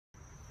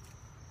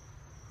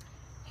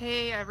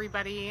Hey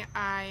everybody,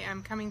 I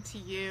am coming to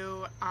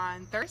you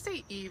on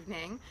Thursday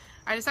evening.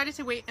 I decided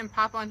to wait and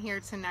pop on here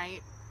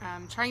tonight,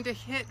 trying to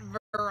hit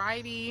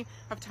variety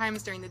of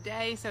times during the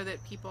day so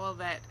that people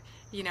that,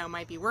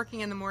 might be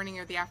working in the morning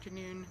or the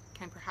afternoon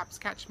can perhaps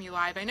catch me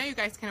live. I know you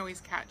guys can always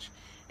catch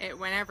it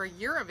whenever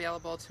you're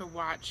available to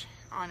watch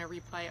on a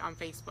replay on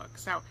Facebook.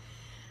 So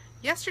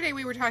yesterday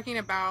we were talking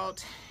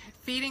about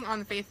feeding on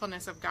the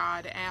faithfulness of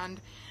God, and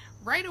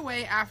right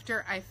away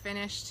after I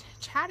finished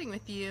chatting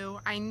with you,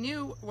 I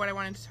knew what I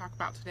wanted to talk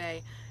about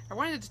today. I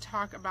wanted to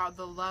talk about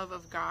the love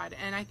of God,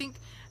 and I think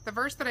the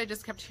verse that I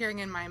just kept hearing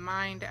in my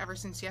mind ever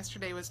since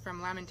yesterday was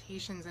from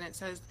Lamentations, and it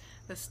says,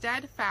 "The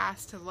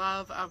steadfast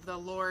love of the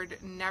Lord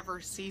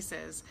never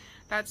ceases."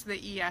 That's the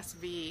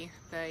ESV,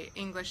 the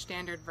English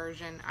Standard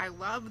Version. I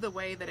love the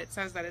way that it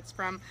says that. It's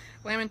from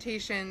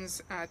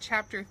Lamentations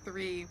chapter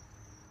 3,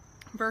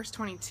 verse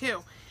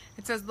 22.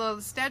 It says, "The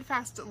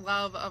steadfast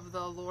love of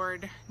the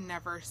Lord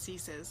never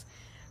ceases."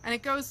 And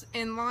it goes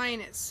in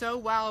line so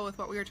well with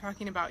what we were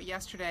talking about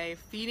yesterday,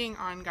 feeding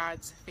on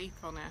God's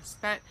faithfulness.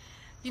 That,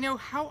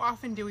 how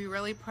often do we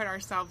really put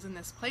ourselves in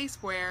this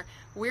place where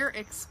we're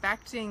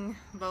expecting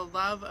the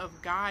love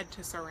of God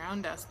to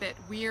surround us, that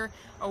we're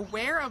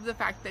aware of the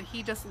fact that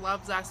He just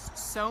loves us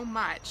so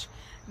much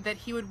that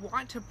He would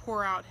want to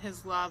pour out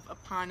His love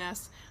upon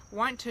us,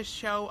 want to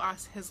show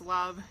us His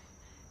love.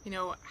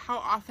 How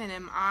often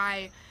am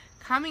I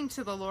coming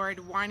to the Lord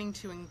wanting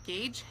to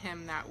engage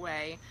Him that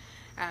way?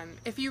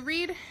 If you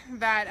read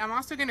that, I'm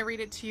also going to read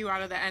it to you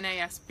out of the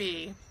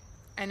NASB.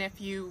 And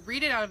if you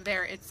read it out of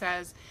there, it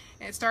says,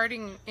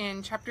 starting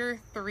in chapter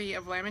 3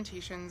 of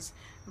Lamentations,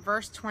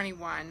 verse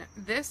 21,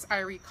 "This I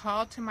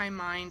recall to my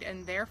mind,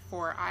 and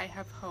therefore I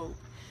have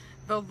hope.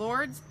 The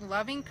Lord's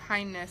loving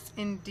kindness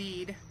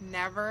indeed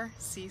never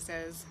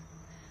ceases.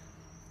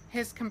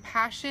 His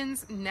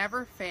compassions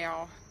never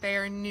fail. They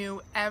are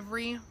new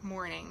every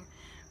morning.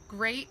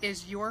 Great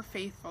is your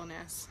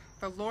faithfulness.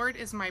 The Lord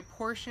is my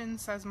portion,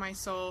 says my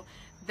soul.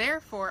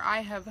 Therefore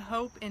I have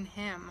hope in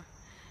Him.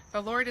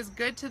 The Lord is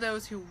good to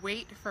those who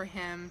wait for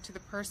Him, to the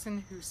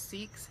person who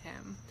seeks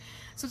Him."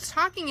 So it's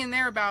talking in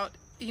there about,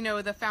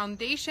 the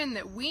foundation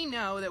that we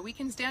know that we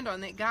can stand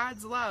on, that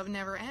God's love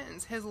never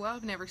ends. His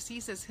love never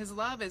ceases. His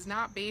love is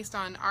not based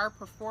on our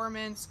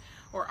performance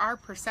or our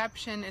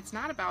perception. It's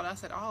not about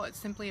us at all. It's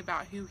simply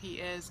about who He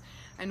is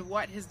and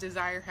what His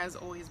desire has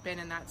always been,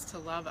 and that's to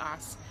love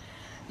us.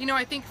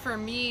 I think for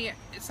me,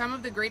 some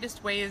of the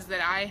greatest ways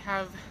that I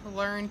have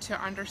learned to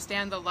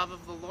understand the love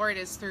of the Lord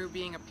is through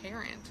being a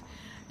parent.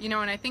 And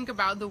I think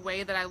about the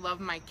way that I love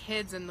my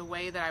kids and the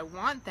way that I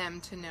want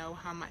them to know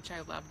how much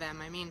I love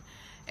them. I mean,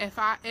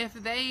 if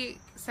they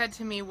said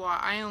to me, "Well,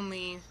 I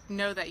only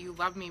know that you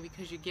love me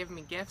because you give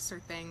me gifts or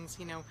things,"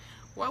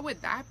 what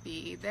would that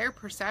be? Their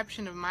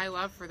perception of my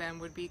love for them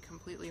would be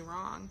completely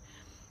wrong.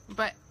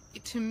 But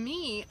to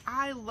me,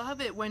 I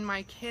love it when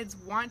my kids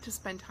want to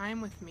spend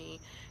time with me,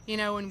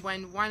 and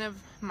when one of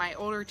my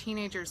older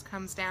teenagers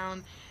comes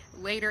down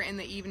later in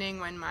the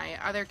evening when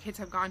my other kids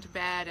have gone to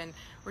bed and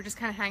we're just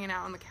kind of hanging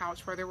out on the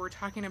couch, whether we're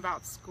talking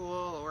about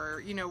school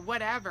or,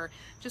 whatever,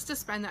 just to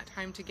spend that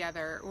time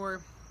together.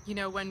 Or,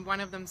 when one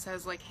of them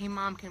says like, "Hey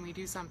Mom, can we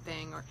do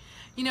something?" Or,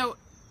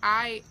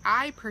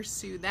 I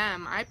pursue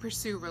them. I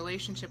pursue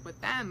relationship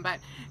with them, but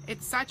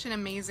it's such an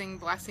amazing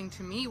blessing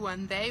to me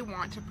when they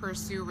want to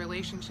pursue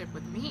relationship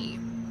with me.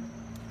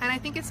 And I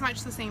think it's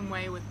much the same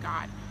way with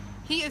God.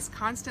 He is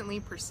constantly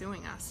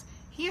pursuing us.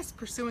 He is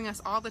pursuing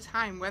us all the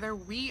time, whether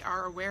we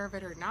are aware of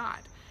it or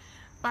not.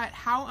 But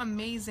how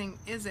amazing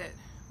is it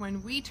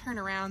when we turn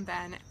around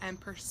then and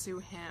pursue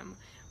Him?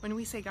 When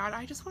we say, "God,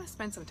 I just want to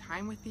spend some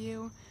time with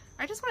you.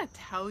 I just want to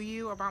tell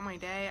you about my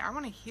day. I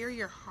want to hear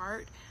your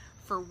heart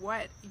for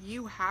what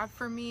you have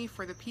for me,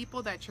 for the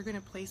people that you're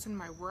going to place in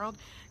my world.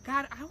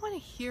 God, I want to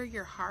hear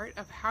your heart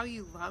of how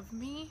you love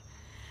me."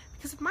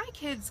 Because if my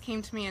kids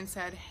came to me and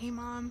said, "Hey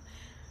Mom,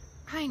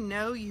 I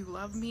know you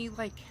love me,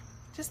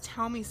 just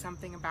tell me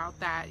something about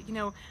that,"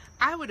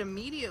 I would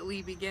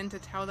immediately begin to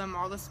tell them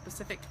all the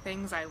specific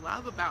things I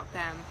love about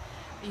them.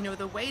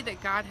 The way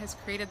that God has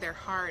created their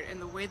heart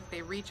and the way that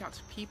they reach out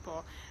to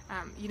people.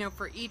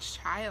 For each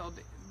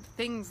child,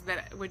 things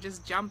that would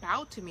just jump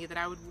out to me that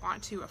I would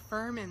want to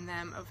affirm in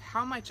them of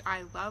how much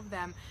I love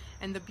them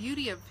and the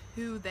beauty of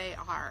who they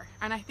are.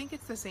 And I think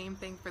it's the same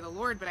thing for the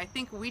Lord, but I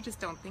think we just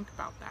don't think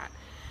about that.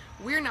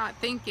 We're not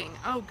thinking,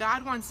 "Oh,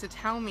 God wants to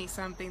tell me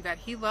something that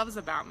He loves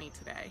about me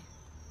today."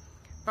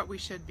 But we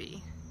should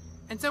be.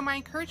 And so my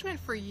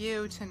encouragement for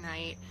you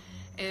tonight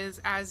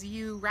is, as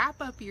you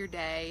wrap up your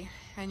day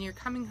and you're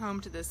coming home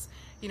to this,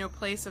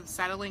 place of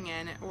settling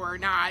in or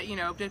not,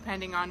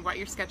 depending on what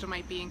your schedule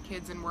might be and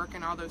kids and work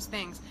and all those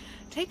things,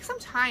 take some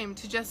time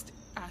to just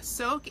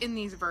soak in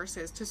these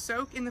verses, to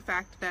soak in the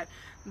fact that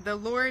the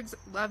Lord's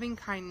loving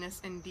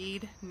kindness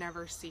indeed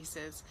never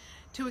ceases,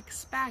 to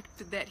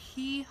expect that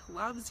He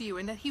loves you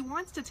and that He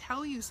wants to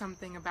tell you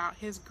something about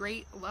His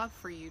great love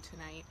for you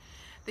tonight.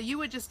 That you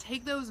would just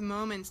take those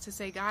moments to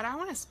say, "God, I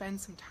want to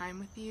spend some time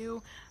with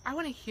you. I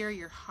want to hear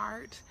your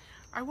heart.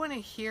 I want to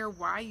hear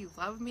why you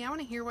love me. I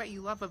want to hear what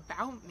you love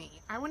about me.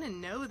 I want to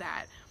know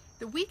that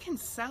we can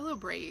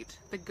celebrate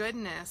the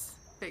goodness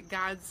that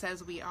God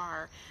says we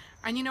are.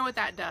 And you know what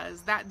that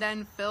does? That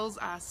then fills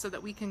us so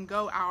that we can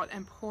go out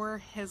and pour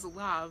his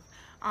love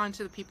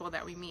onto the people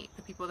that we meet,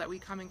 the people that we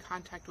come in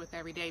contact with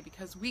every day,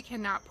 because we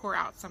cannot pour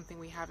out something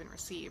we haven't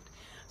received.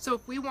 So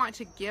if we want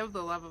to give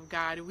the love of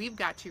God, we've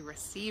got to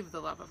receive the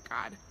love of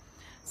God.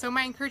 So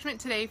my encouragement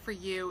today for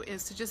you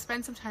is to just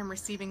spend some time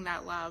receiving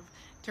that love,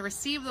 to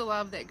receive the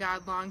love that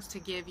God longs to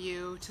give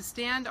you, to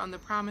stand on the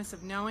promise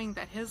of knowing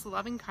that his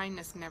loving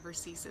kindness never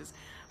ceases.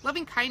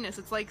 Loving kindness,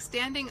 it's like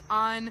standing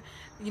on,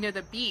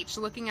 the beach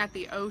looking at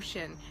the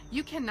ocean.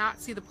 You cannot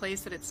see the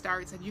place that it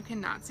starts, and you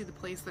cannot see the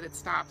place that it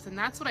stops. And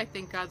that's what I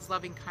think God's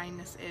loving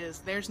kindness is.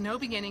 There's no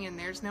beginning and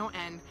there's no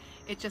end.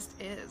 It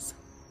just is.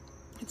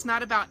 It's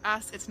not about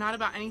us. It's not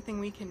about anything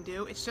we can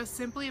do. It's just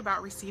simply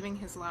about receiving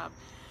his love.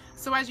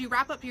 So as you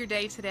wrap up your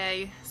day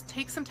today,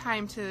 take some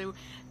time to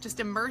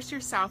just immerse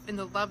yourself in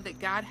the love that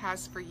God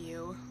has for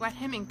you. Let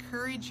him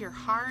encourage your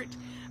heart.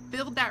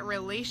 Build that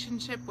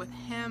relationship with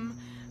him.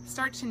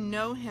 Start to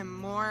know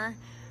him more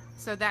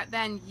so that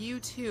then you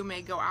too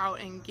may go out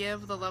and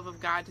give the love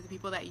of God to the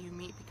people that you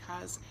meet,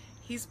 because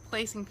he's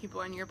placing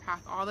people in your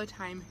path all the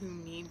time who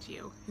need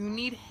you, who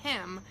need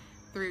him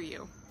through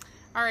you.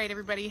 All right,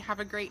 everybody, have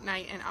a great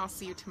night, and I'll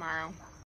see you tomorrow.